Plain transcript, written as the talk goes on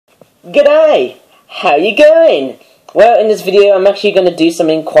G'day! How you going? Well, in this video I'm actually going to do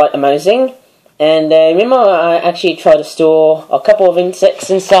something quite amazing. And remember I actually tried to store a couple of insects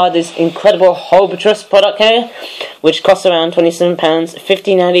inside this incredible Hulbatross product here, which costs around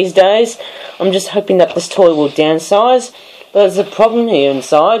 £27.50 now these days. I'm just hoping that this toy will downsize. But there's a problem here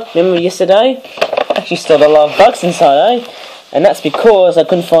inside. Remember yesterday? I actually stored a lot of bugs inside, eh? And that's because I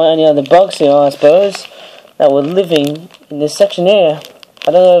couldn't find any other bugs here, I suppose, that were living in this section here. I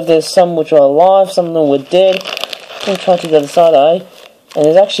don't know if there's some which are alive, some of them were dead. I'm trying to the other side, eh? And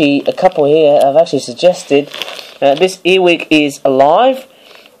there's actually a couple here I've actually suggested. This earwig is alive,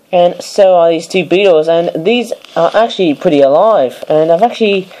 and so are these two beetles, and these are actually pretty alive. And I've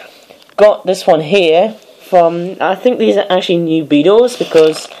actually got this one here from, I think these are actually new beetles,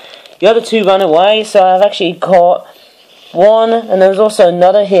 because the other two run away, so I've actually caught one, and there's also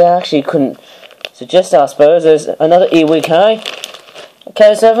another here I actually couldn't suggest, I suppose. There's another earwig, hey?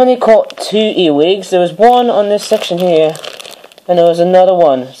 Okay, so I've only caught two earwigs. There was one on this section here, and there was another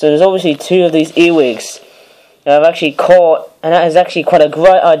one. So there's obviously two of these earwigs that I've actually caught, and that is actually quite a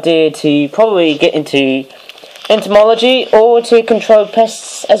great idea to probably get into entomology or to control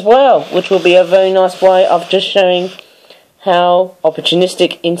pests as well, which will be a very nice way of just showing how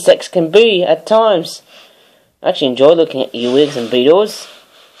opportunistic insects can be at times. I actually enjoy looking at earwigs and beetles.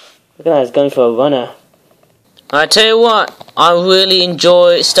 Look at that, it's going for a runner. I tell you what, I really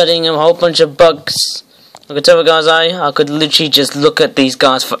enjoy studying a whole bunch of bugs. I can tell you guys, I could literally just look at these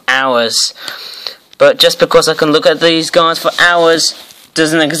guys for hours. But just because I can look at these guys for hours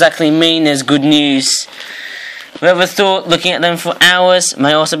doesn't exactly mean there's good news. Whoever thought looking at them for hours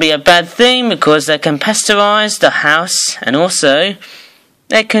may also be a bad thing, because they can pasteurize the house, and also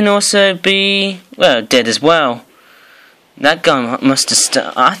they can also be, well, dead as well. That guy must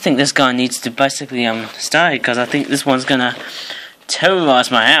have I think this guy needs to basically stay, because I think this one's gonna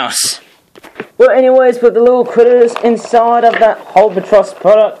terrorize my house. Well, anyways, with the little critters inside of that Hulbatross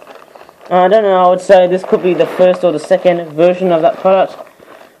product, I don't know, I would say this could be the first or the second version of that product.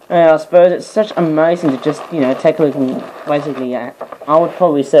 I suppose it's such amazing to just, take a look and basically, I would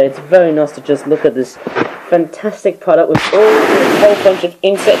probably say it's very nice to just look at this fantastic product with a whole bunch of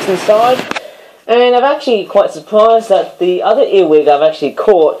insects inside. And I'm actually quite surprised that the other earwig I've actually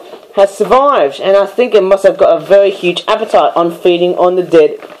caught has survived, and I think it must have got a very huge appetite on feeding on the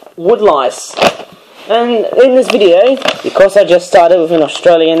dead woodlice. And in this video, because I just started with an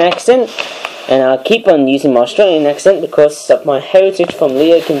Australian accent, and I'll keep on using my Australian accent because of my heritage from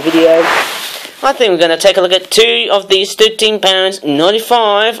Leokin video, I think we're going to take a look at two of these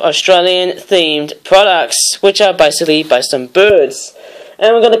 £13.95 Australian themed products, which are basically based on birds.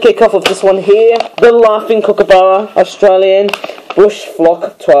 And we're going to kick off with this one here, the Laughing Kookaburra Australian Bush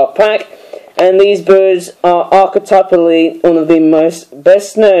Flock 12 pack. And these birds are archetypally one of the most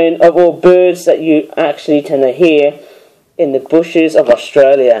best known of all birds that you actually tend to hear in the bushes of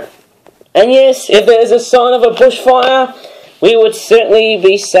Australia. And yes, if there's a sign of a bushfire, we would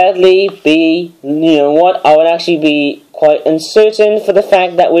certainly sadly be, I would actually be quite uncertain for the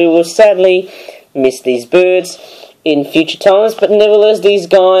fact that we will sadly miss these birds in future times, but nevertheless these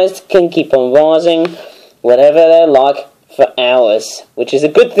guys can keep on rising whatever they like for hours, which is a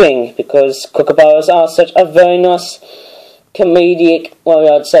good thing, because kookaburras are such a very nice comedic,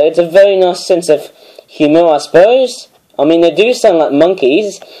 I'd say it's a very nice sense of humour, I suppose. I mean, they do sound like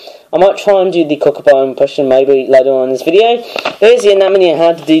monkeys. I might try and do the kookaburra impression maybe later on in this video. There's the anatomy on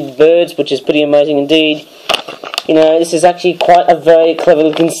how to do the birds, which is pretty amazing indeed. This is actually quite a very clever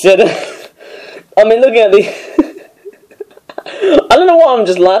looking setup. I mean, looking at the I don't know why I'm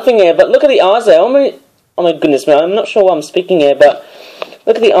just laughing here, but look at the eyes there. Oh my goodness, man, I'm not sure why I'm speaking here, but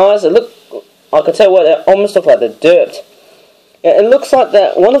look at the eyes. I can tell you what, they almost look like the dirt. It looks like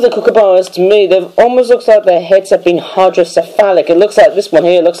that one of the kookaburras, to me, they almost looks like their heads have been hydrocephalic. It looks like this one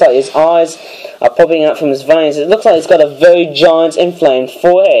here, it looks like his eyes are popping out from his veins. It looks like he's got a very giant inflamed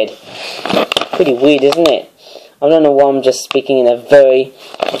forehead. Pretty weird, isn't it? I don't know why I'm just speaking in a very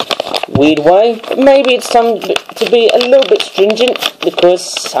weird way, but maybe it's time to be a little bit stringent,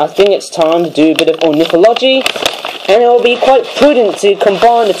 because I think it's time to do a bit of ornithology, and it will be quite prudent to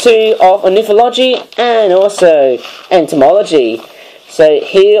combine the two of ornithology and also entomology. So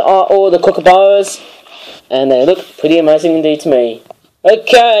here are all the kookaburras, and they look pretty amazing indeed to me.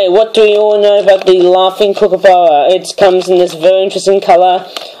 Okay, what do we all know about the Laughing Kookaburra? It comes in this very interesting colour.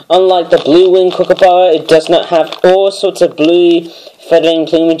 Unlike the blue-winged kookaburra, it does not have all sorts of blue feathering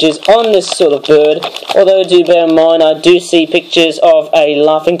plumages on this sort of bird, although do bear in mind I do see pictures of a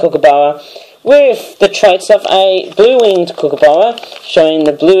Laughing Kookaburra with the traits of a blue-winged kookaburra, showing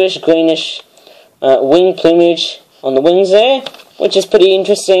the bluish-greenish wing plumage on the wings there. which is pretty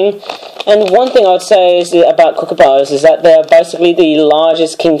interesting. And one thing I'd say is about kookaburras is that they're basically the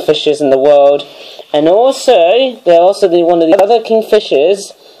largest kingfishers in the world, and also they're also one of the other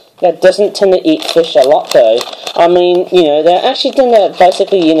kingfishers that doesn't tend to eat fish a lot though. I mean, you know, they're actually tend to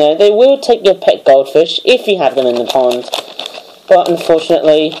basically, you know, they will take your pet goldfish if you have them in the pond. But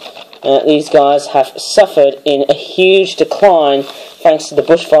unfortunately, these guys have suffered in a huge decline thanks to the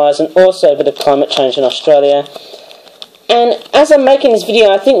bushfires and also a bit of climate change in Australia. And as I'm making this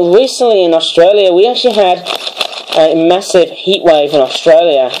video, I think recently in Australia we actually had a massive heat wave in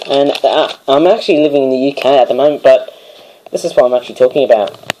Australia, and I'm actually living in the UK at the moment, but this is what I'm actually talking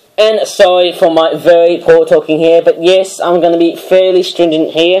about. And sorry for my very poor talking here, but yes, I'm going to be fairly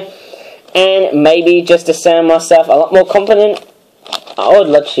stringent here, and maybe just to sound myself a lot more confident, I would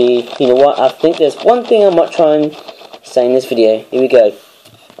love to, you know what, I think there's one thing I might try and say in this video. Here we go.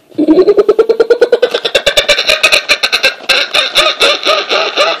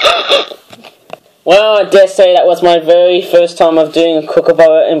 Well, I dare say that was my very first time of doing a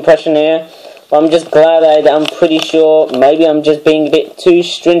kookaburra impression here. But I'm just glad that I'm pretty sure maybe I'm just being a bit too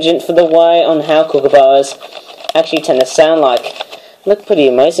stringent for the way on how kookaburras actually tend to sound like. Look pretty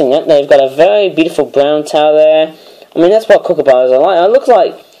amazing, don't they? They've got a very beautiful brown tail there. I mean, that's what kookaburras are like. It looks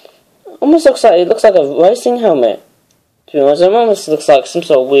like, it looks like a racing helmet. To be honest, it almost looks like some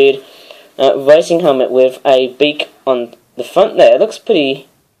sort of weird racing helmet with a beak on the front there. It looks pretty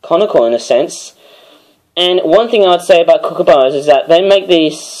conical in a sense. And one thing I'd say about kookaburras is that they make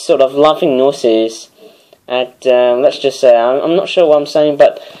these sort of laughing noises at, let's just say, I'm not sure what I'm saying,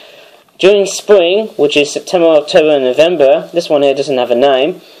 but during spring, which is September, October and November, this one here doesn't have a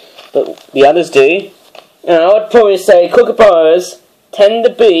name, but the others do. And I would probably say kookaburras tend to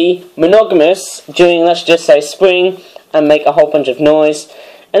be monogamous during, let's just say, spring and make a whole bunch of noise.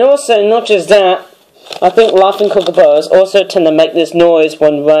 And also, not just that, I think laughing kookaburras also tend to make this noise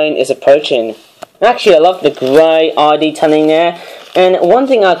when rain is approaching. Actually, I love the grey eye detailing there. And one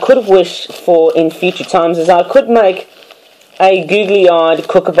thing I could wish for in future times is I could make a googly-eyed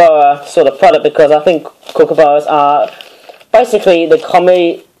kookaburra sort of product, because I think kookaburras are basically the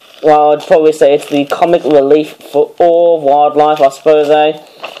comic, well, I'd probably say it's the comic relief for all wildlife, I suppose, eh?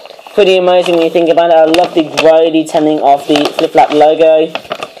 Pretty amazing when you think about it. I love the grey detailing of the flip-flap logo.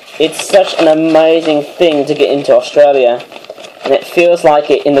 It's such an amazing thing to get into Australia. And it feels like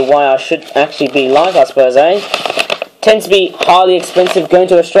it in the way I should actually be like, I suppose, eh? Tends to be highly expensive going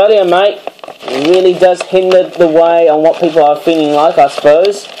to Australia, mate. It really does hinder the way on what people are feeling like, I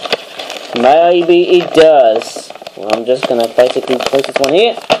suppose. Maybe it does. Well, I'm just going to basically close this one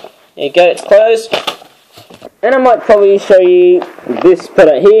here. There you go, it's closed. And I might probably show you this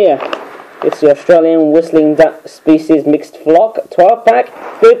product here. It's the Australian Whistling Duck Species Mixed Flock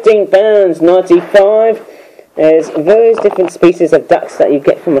 12-pack, 13 pounds 95. There's various different species of ducks that you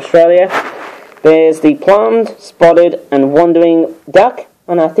get from Australia. There's the plumed, spotted and wandering duck,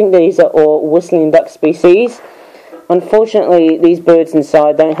 and I think these are all whistling duck species. Unfortunately, these birds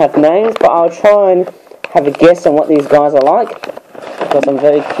inside don't have names, but I'll try and have a guess on what these guys are like, because I'm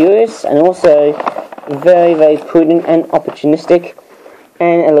very curious, and also very, very prudent and opportunistic,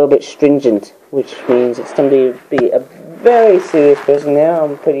 and a little bit stringent, which means it's going to be a very serious person now,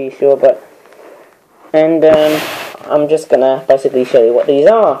 I'm pretty sure, but... And I'm just going to basically show you what these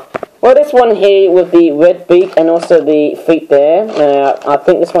are. Well, this one here with the red beak and also the feet there, I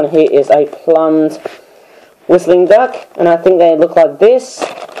think this one here is a plumed whistling duck, and I think they look like this.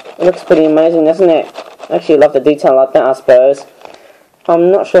 It looks pretty amazing, doesn't it? I actually love the detail like that, I suppose.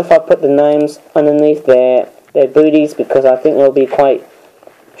 I'm not sure if I put the names underneath their booties, because I think it'll be quite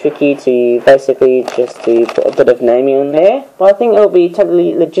tricky to basically just to put a bit of naming on there. But I think it'll be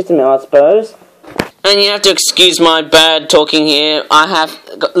totally legitimate, I suppose. And you have to excuse my bad talking here. I have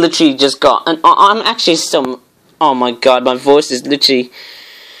literally just got... And I'm actually still... Oh my god, my voice is literally...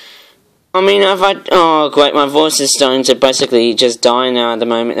 I mean, oh great, my voice is starting to basically just die now at the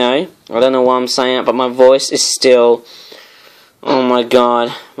moment, though. I don't know why I'm saying it, but my voice is still... Oh my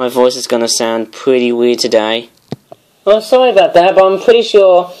god, my voice is going to sound pretty weird today. Well, sorry about that, but I'm pretty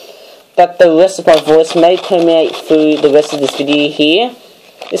sure that the rest of my voice may permeate through the rest of this video here.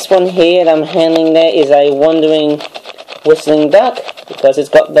 This one here that I'm handling there is a wandering whistling duck, because it's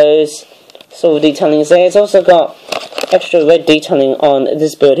got those sort of detailings there. It's also got extra red detailing on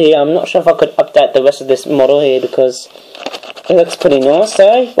this bird here. I'm not sure if I could update the rest of this model here, because it looks pretty nice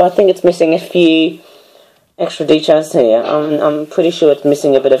though, but I think it's missing a few extra details here. I'm pretty sure it's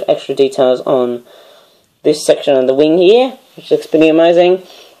missing a bit of extra details on this section of the wing here, which looks pretty amazing.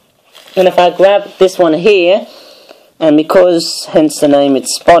 And if I grab this one here, and because, hence the name,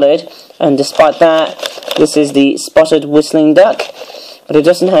 it's spotted, and despite that, this is the spotted whistling duck, but it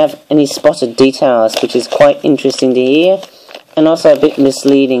doesn't have any spotted details, which is quite interesting to hear, and also a bit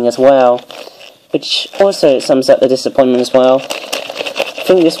misleading as well, which also sums up the disappointment as well. I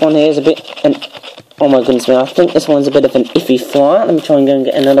think this one here is a bit, oh my goodness me, I think this one's a bit of an iffy fly. Let me try and go and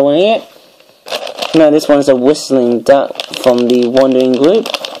get another one here. No, this one's a whistling duck from the wandering group.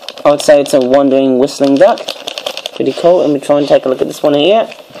 I would say it's a wandering whistling duck. Pretty cool. Let me try and take a look at this one here.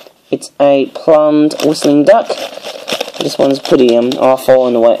 It's a plumbed whistling duck. This one's pretty awful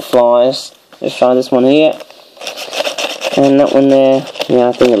in the way it flies. Let's try this one here. And that one there, yeah,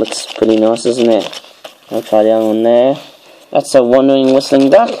 I think it looks pretty nice, doesn't it? I'll try the other one there. That's a wandering whistling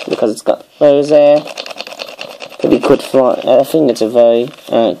duck, because it's got those there. Pretty good fly. I think it's a very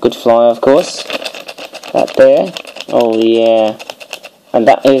good fly, of course. That there. Oh, yeah. And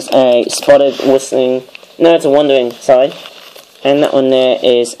that is a spotted whistling... No, it's a wandering, sorry. And that one there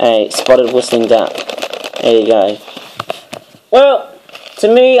is a spotted whistling duck. There you go. Well,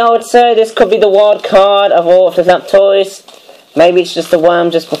 to me, I would say this could be the wild card of all of the duck toys. Maybe it's just the way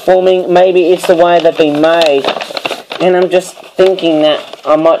I'm just performing. Maybe it's the way they've been made. And I'm just thinking that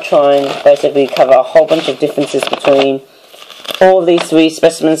I might try and basically cover a whole bunch of differences between all these three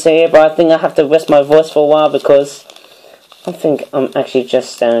specimens here. But I think I have to rest my voice for a while because I think I'm actually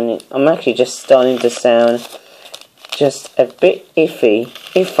just starting to sound just a bit iffy.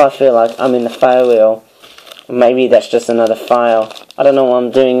 If I feel like I'm in the fail wheel, maybe that's just another fail. I don't know what I'm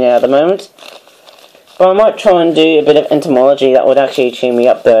doing there at the moment. But I might try and do a bit of entomology. That would actually cheer me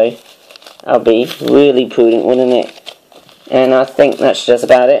up though. I'll be really prudent, wouldn't it? And I think that's just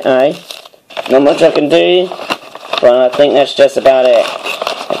about it, eh? Not much I can do, but I think that's just about it.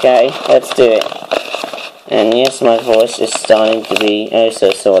 Okay, let's do it. And yes, my voice is starting to be oh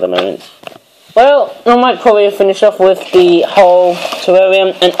so sore at the moment. Well, I might probably finish off with the whole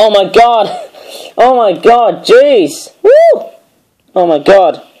terrarium, and oh my god! Oh my god, jeez! Woo! Oh my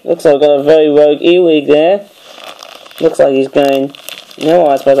god, looks like I've got a very rogue earwig there. Looks like he's going... No,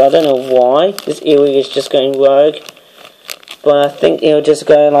 I suppose I don't know why this earwig is just going rogue, but I think he'll just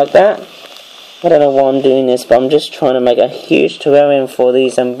go like that. I don't know why I'm doing this, but I'm just trying to make a huge terrarium for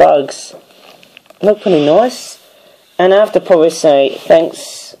these bugs. Look pretty nice, and I have to probably say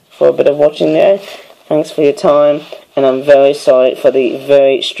thanks for a bit of watching there. Thanks for your time, and I'm very sorry for the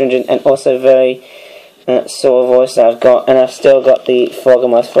very stringent and also very sore voice that I've got, and I've still got the frog in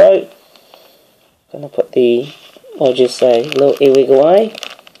my throat. I'm gonna put the, I'll just say, little earwig away.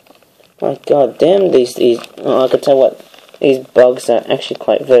 My god damn, these oh, I could tell what, these bugs are actually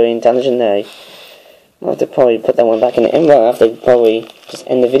quite very intelligent though. I'll have to probably put that one back in the envelope. I'll have to probably just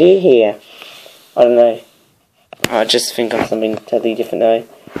end the video here. I don't know. I just think of something totally different though.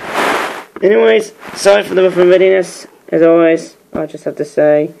 Anyways, sorry for the rough and readiness. As always, I just have to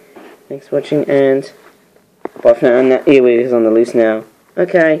say, thanks for watching and bye for now. And that earwig is on the loose now.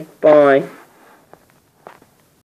 Okay, bye.